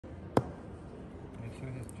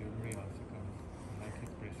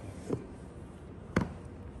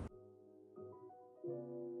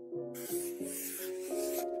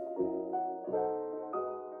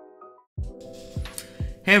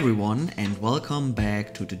Hey everyone, and welcome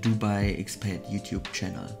back to the Dubai Expat YouTube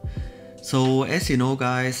channel. So as you know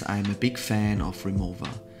guys, I'm a big fan of Rimowa,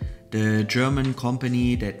 the German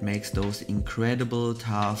company that makes those incredible,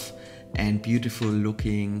 tough and beautiful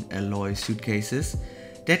looking alloy suitcases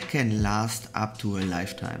that can last up to a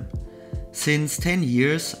lifetime. Since 10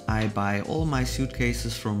 years I buy all my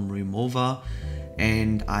suitcases from Rimowa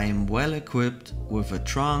and I am well equipped with a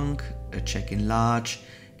trunk, a check-in large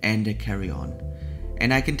and a carry-on.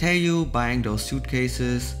 And I can tell you, buying those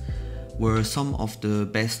suitcases were some of the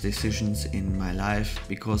best decisions in my life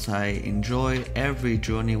because I enjoy every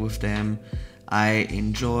journey with them, I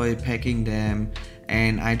enjoy packing them,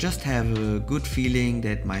 and I just have a good feeling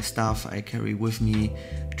that my stuff I carry with me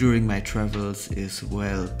during my travels is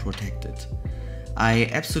well protected. I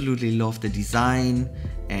absolutely love the design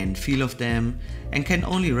and feel of them and can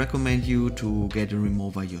only recommend you to get a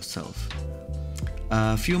Rimowa yourself.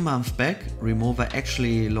 A few months back, Rimowa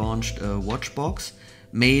actually launched a watch box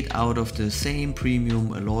made out of the same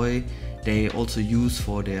premium alloy they also use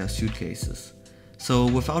for their suitcases. So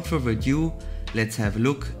without further ado, let's have a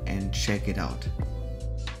look and check it out.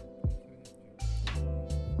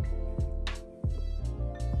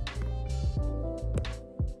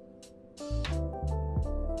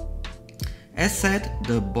 As said,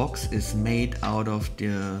 the box is made out of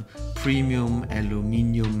the premium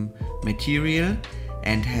aluminium material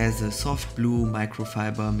and has a soft blue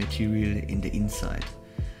microfiber material in the inside.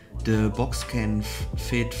 The box can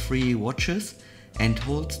fit 3 watches and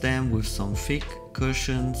holds them with some thick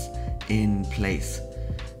cushions in place.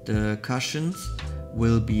 The cushions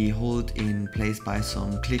will be held in place by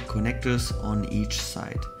some click connectors on each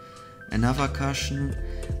side. Another cushion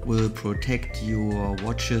will protect your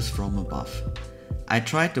watches from above. I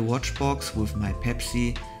tried the watch box with my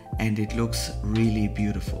Pepsi and it looks really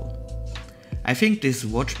beautiful. I think this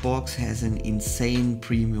watch box has an insane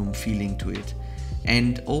premium feeling to it,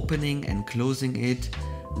 and opening and closing it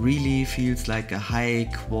really feels like a high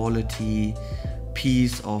quality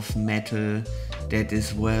piece of metal that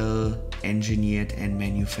is well engineered and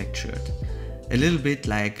manufactured. A little bit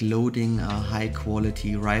like loading a high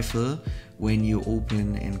quality rifle when you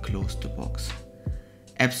open and close the box.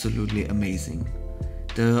 Absolutely amazing.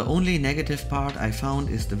 The only negative part I found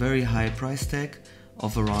is the very high price tag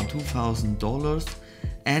of around $2,000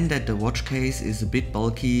 and that the watch case is a bit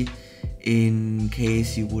bulky in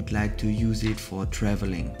case you would like to use it for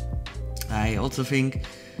traveling. I also think,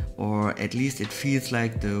 or at least it feels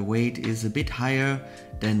like, the weight is a bit higher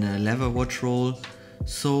than a leather watch roll,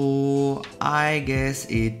 so I guess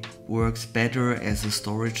it works better as a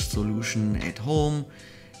storage solution at home,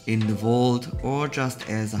 in the vault, or just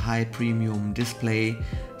as a high premium display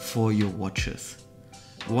for your watches.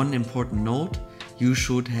 One important note: you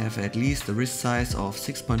should have at least a wrist size of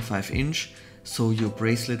 6.5 inch so your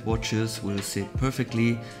bracelet watches will sit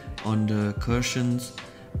perfectly on the cushions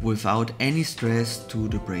without any stress to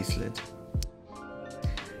the bracelet.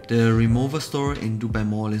 The Rimowa store in Dubai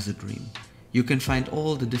Mall is a dream. You can find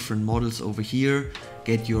all the different models over here,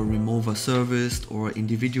 get your Rimowa serviced or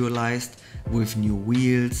individualized with new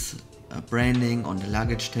wheels, branding on the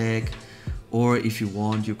luggage tag, or if you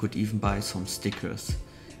want you could even buy some stickers.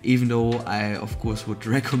 Even though I of course would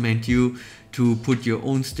recommend you to put your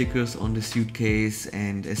own stickers on the suitcase,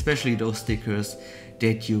 and especially those stickers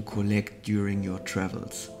that you collect during your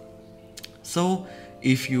travels. So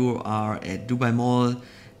if you are at Dubai Mall,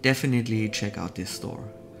 definitely check out this store.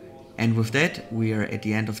 And with that, we are at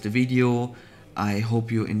the end of the video. I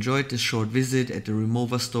hope you enjoyed this short visit at the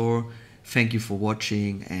Rimowa store. Thank you for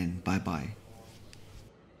watching and bye bye.